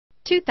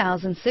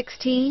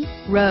2016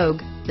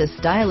 Rogue. The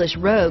stylish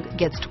Rogue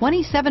gets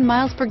 27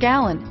 miles per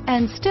gallon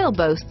and still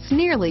boasts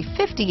nearly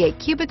 58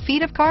 cubic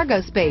feet of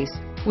cargo space.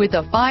 With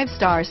a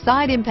 5-star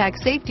side impact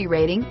safety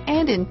rating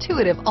and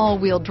intuitive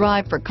all-wheel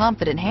drive for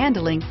confident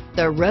handling,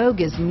 the Rogue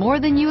is more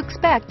than you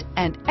expect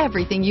and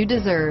everything you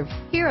deserve.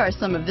 Here are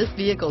some of this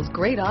vehicle's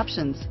great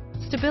options: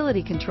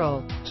 stability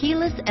control,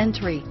 keyless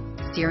entry,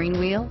 steering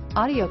wheel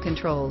audio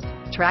controls,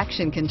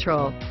 traction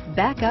control,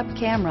 backup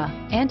camera,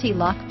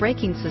 anti-lock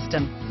braking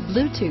system,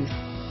 Bluetooth,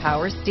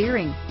 power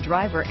steering,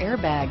 driver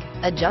airbag,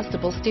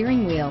 adjustable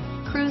steering wheel,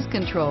 cruise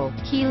control,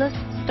 keyless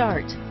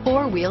start,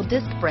 4-wheel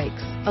disc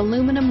brakes,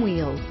 aluminum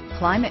wheels,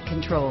 climate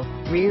control,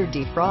 rear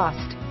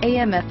defrost,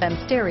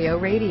 AM/FM stereo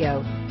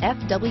radio,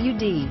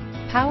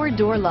 FWD, power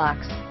door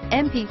locks,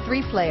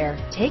 MP3 player.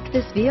 Take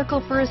this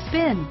vehicle for a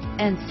spin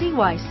and see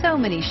why so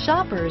many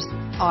shoppers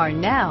are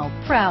now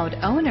proud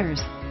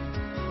owners.